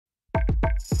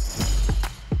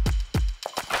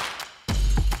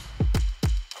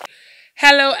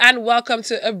Hello and welcome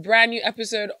to a brand new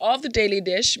episode of The Daily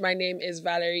Dish. My name is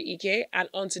Valerie Ike, and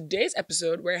on today's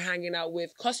episode, we're hanging out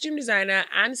with costume designer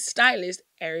and stylist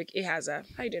Eric Ihaza.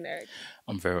 How you doing, Eric?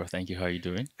 I'm very well, thank you. How are you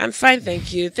doing? I'm fine,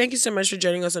 thank you. Thank you so much for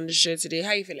joining us on the show today. How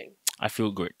are you feeling? I feel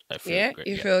good.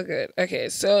 You feel good. Okay,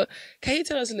 so can you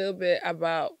tell us a little bit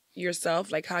about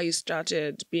yourself, like how you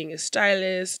started being a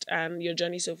stylist and your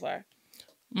journey so far?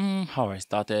 How I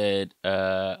started,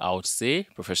 I would say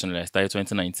professionally. I started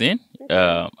 2019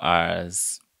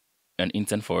 as an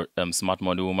intern for Smart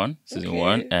Model Woman season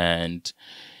one, and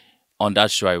on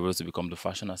that show I rose to become the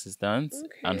fashion assistant,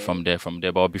 and from there.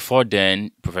 But before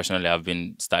then, professionally, I've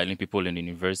been styling people in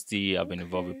university. I've been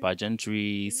involved with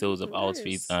pageantry, sales of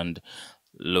outfits, and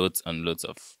loads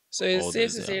of. So it's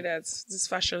safe to say that this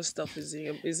fashion stuff is in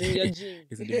your gene.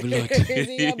 It's in the blood. It's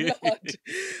in your blood.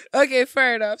 Okay,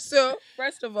 fair enough. So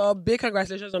first of all, big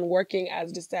congratulations on working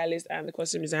as the stylist and the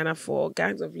costume designer for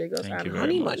Gangs of Lagos and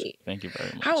Honey Money. Thank you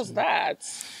very much. How's that?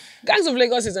 Gangs of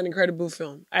Lagos is an incredible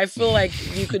film. I feel like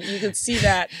you could see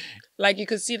that,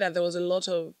 there was a lot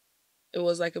of. It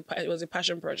was a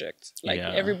passion project.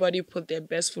 Everybody put their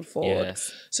best foot forward.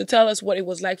 Yes. So tell us what it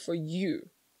was like for you.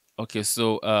 Okay,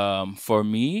 so for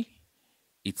me,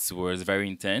 it was very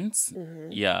intense.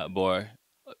 Yeah, but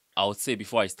I would say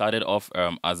before I started off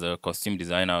as a costume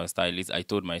designer or stylist, I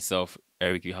told myself,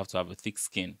 Eric, you have to have a thick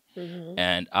skin.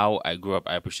 And how I grew up,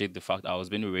 I appreciate the fact I was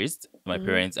being raised. My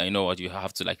parents, I know what you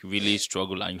have to really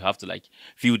struggle, and you have to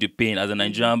feel the pain as a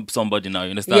Nigerian somebody now.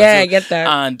 You understand? Yeah, I get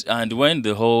that. And when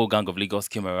the whole Gang of Lagos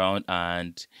came around,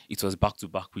 and it was back to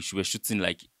back, we were shooting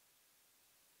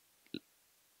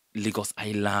Lagos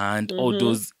Island, all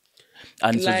those,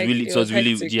 and it was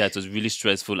really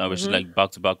stressful. And we shot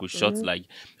back to back. We shot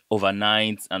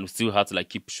overnight, and we still had to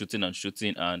keep shooting,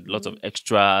 and lots of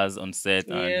extras on set,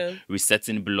 and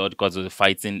resetting blood because of the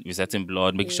fighting, resetting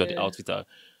blood, making sure the outfit are.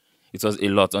 It was a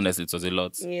lot, honestly. It was a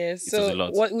lot. Yeah. So,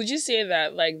 what would you say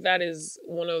that that is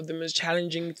one of the most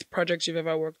challenging projects you've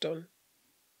ever worked on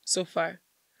so far?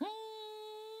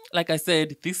 Like I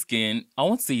said, this skin, I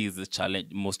won't say is the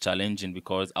most challenging,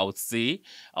 because I would say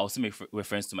make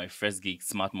reference to my first gig,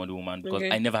 Smart Model Woman, because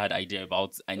I never had idea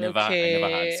about. I never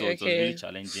had, so it was really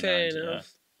challenging. Fair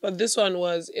enough. But this one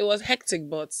was hectic,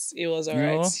 but it was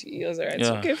alright. It was alright.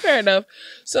 Yeah. Okay, fair enough.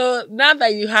 So now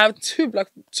that you have two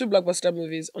blockbuster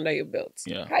movies under your belt,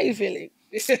 how are you feeling?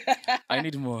 I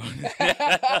need more.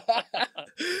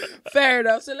 Fair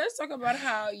enough. So let's talk about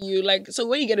how you so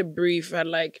when you get a brief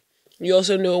and you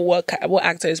also know what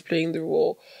actor is playing the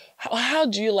role. How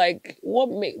do you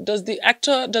does the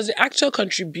actor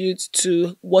contribute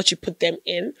to what you put them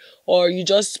in, or you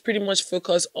just pretty much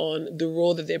focus on the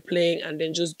role that they're playing and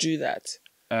then just do that?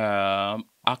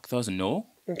 Actors know.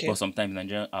 But sometimes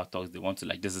Nigerian actors, they want to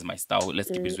this is my style,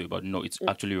 let's keep it this way. But no, it's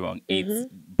actually wrong.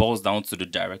 It boils down to the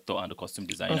director and the costume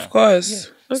designer. Of course.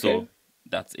 Yeah. So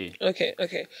that's it. Okay.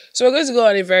 So we're going to go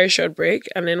on a very short break,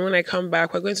 and then when I come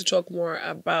back, we're going to talk more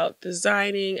about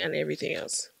designing and everything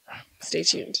else. Stay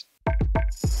tuned.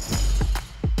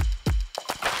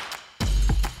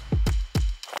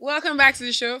 Welcome back to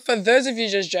the show. For those of you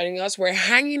just joining us, we're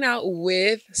hanging out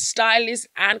with stylist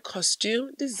and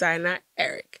costume designer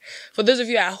Eric. For those of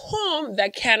you at home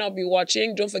that cannot be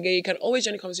watching, don't forget you can always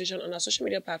join the conversation on our social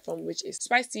media platform, which is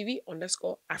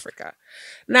SpiceTV_Africa.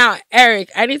 Now, Eric,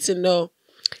 I need to know,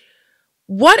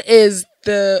 what is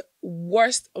the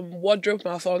worst wardrobe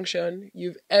malfunction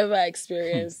you've ever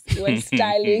experienced when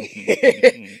styling?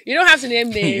 You don't have to name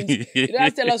names. You don't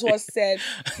have to tell us what's said.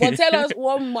 But tell us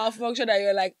one malfunction that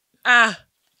you're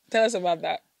tell us about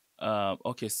that.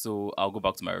 Okay, so I'll go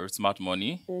back to my Smart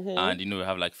Money. And, we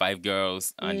have 5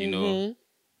 girls. And,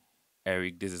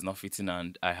 Eric, this is not fitting.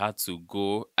 And I had to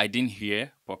go. I didn't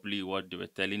hear properly what they were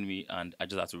telling me. And I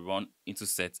just had to run into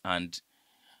set. And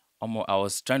I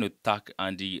was trying to tack,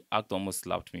 and the actor almost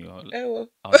slapped me. I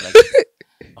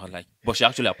was like, but she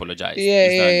actually apologized.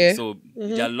 Yeah. So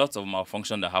there are lots of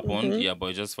malfunction that happened. Yeah,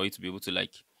 but just for you to be able to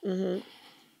You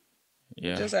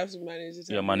just have to manage it.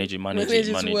 Yeah, manage it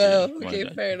well. Okay,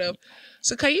 fair enough.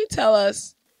 So can you tell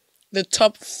us the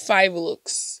top 5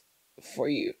 looks for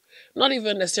you? Not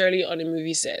even necessarily on a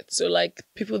movie set. So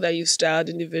people that you've styled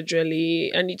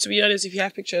individually. And to be honest, if you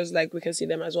have pictures, we can see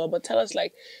them as well. But tell us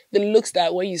the looks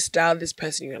that when you style this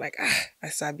person, you're I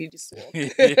sabi this one.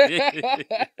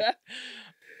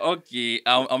 Okay.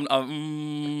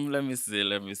 Let me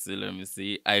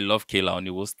see. I love Kayla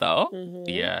Oniwo style.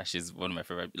 Yeah, she's one of my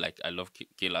favorite. I love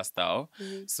Kayla style.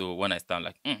 So when I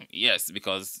style, yes,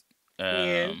 because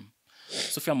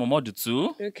Sophia Momodu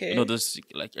too. Okay. Those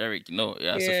Eric.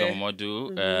 Sophia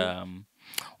Momodu.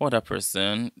 What other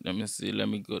person? Let me see. Let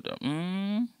me go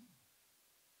down.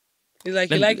 It's like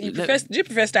do you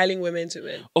prefer styling women to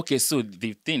men? Okay, so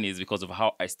the thing is because of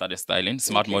how I started styling,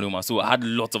 smart model woman. So I had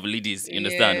lots of ladies, you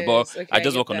understand? But Yes, okay, I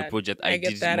just get work on the that. project. I I get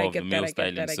did that. more I of the get that. male I get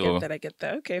styling. that. I So get that. I get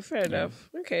that. Okay, fair enough.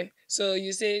 Okay, so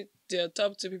you say the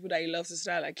top two people that you love to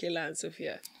style are Kayla and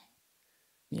Sophia.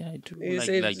 yeah, I do. You Like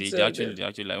say like they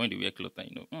actually like when they wear clothes,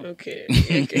 Okay.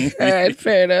 Okay. All right.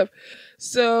 Fair enough.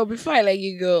 So before I let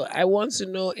you go, I want to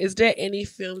know: is there any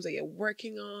films that you're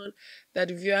working on that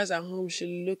the viewers at home should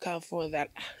look out for? That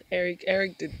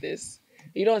Eric did this.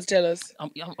 You don't want to tell us. I'll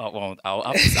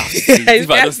have to say it You if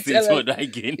I have don't to say it tell for us. that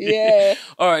again. Yeah.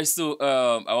 All right, so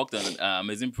I worked on an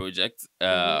amazing project.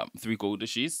 3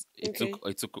 co-dishes. Okay.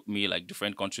 It took me like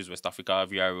different countries, West Africa,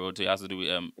 via road. It has to do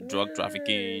with drug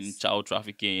trafficking, Nice. child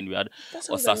trafficking. We had That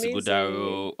sounds Osasi amazing.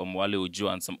 Godaro, Wale Ojo,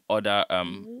 and some other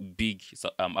big West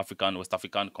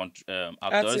African actors.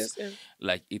 Artist. Yeah.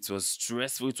 Like it was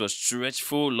stressful, it was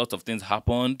stretchful. A lot of things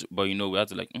happened, but we had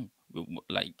to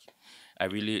like. I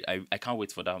can't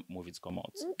wait for that movie to come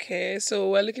out. Okay.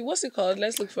 So we're looking. What's it called?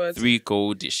 Let's look for it. 3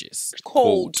 co-dishes.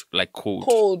 Cold. Like cold.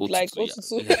 Cold, like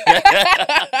Otutu, Otutu.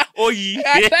 yeah. Oh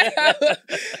yeah.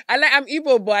 I'm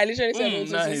Igbo, but I literally said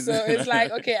Otutu. Nice. So it's like,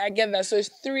 okay, I get that. So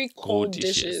it's 3 cold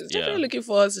dishes. Yeah. Definitely looking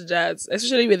forward to that,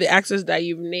 especially with the actors that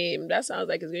you've named. That sounds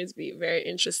like it's going to be very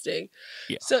interesting.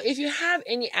 Yeah. So if you have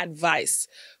any advice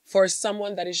for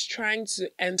someone that is trying to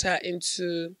enter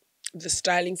into the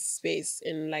styling space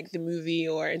in like the movie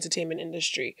or entertainment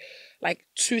industry, like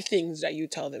 2 things that you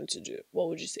tell them to do, what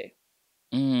would you say?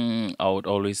 I would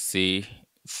always say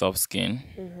soft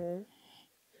skin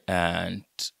and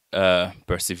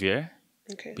persevere.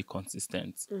 Okay. Be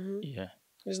consistent. Yeah.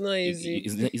 It's not easy.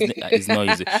 It's not easy.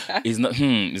 It's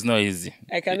not easy.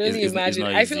 I can only imagine.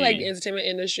 not I feel like the easy. entertainment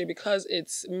industry, because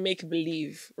it's make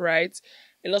believe, right?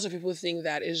 A lot of people think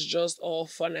that it's just all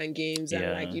fun and games, and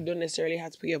like Yeah. you don't necessarily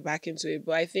have to put your back into it.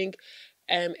 But I think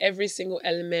every single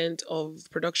element of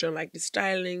production, like the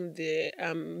styling, the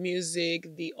music,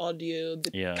 the audio,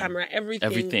 the Yeah. camera,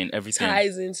 everything Everything.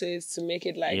 ties into it to make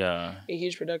it like Yeah. a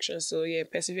huge production. So yeah,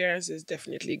 perseverance is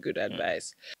definitely good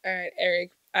advice. All right,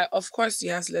 Eric. Of course,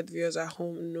 you have to let viewers at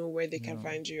home know where they can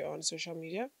find you on social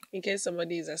media in case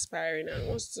somebody is aspiring and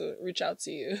wants to reach out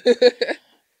to you.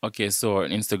 Okay, so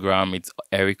on Instagram it's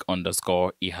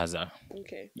Eric_Ihaza.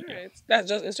 Okay, all right. That's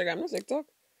just Instagram, not TikTok.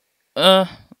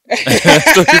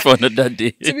 Story for another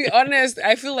day. To be honest,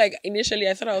 I feel like initially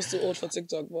I thought I was too old for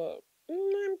TikTok, but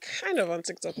I'm kind of on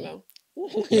TikTok now.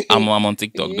 I'm on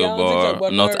TikTok Yeah, though, on TikTok,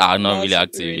 but not really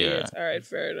active. really Yeah. yet. All right,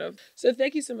 fair enough. So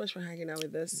thank you so much for hanging out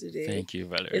with us today. Thank you,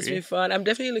 Valerie. It's been fun. I'm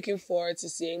definitely looking forward to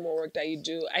seeing more work that you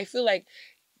do. I feel like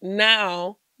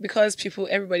now, because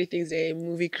everybody thinks they're a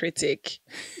movie critic,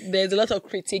 there's a lot of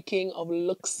critiquing of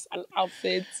looks and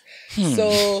outfits.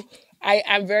 So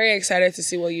I'm very excited to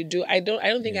see what you do. I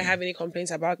don't think I have any complaints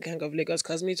about Gang of Lagos,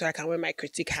 because me too, I can wear my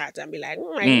critique hat and be like,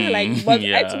 but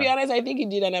to be honest, I think you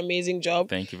did an amazing job.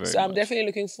 Thank you very much. So I'm definitely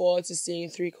looking forward to seeing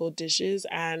 3 cold dishes,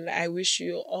 and I wish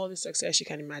you all the success you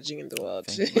can imagine in the world.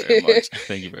 Thank you very much.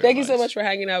 Thank you very much. Thank you so much for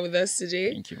hanging out with us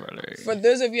today. Thank you, Valerie. For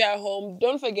those of you at home,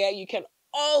 don't forget you can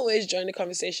always join the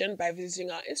conversation by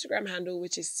visiting our Instagram handle,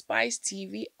 which is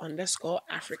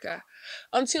SpiceTV_Africa.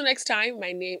 Until next time,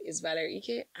 my name is Valerie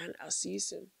Ike, and I'll see you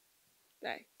soon.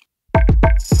 Bye.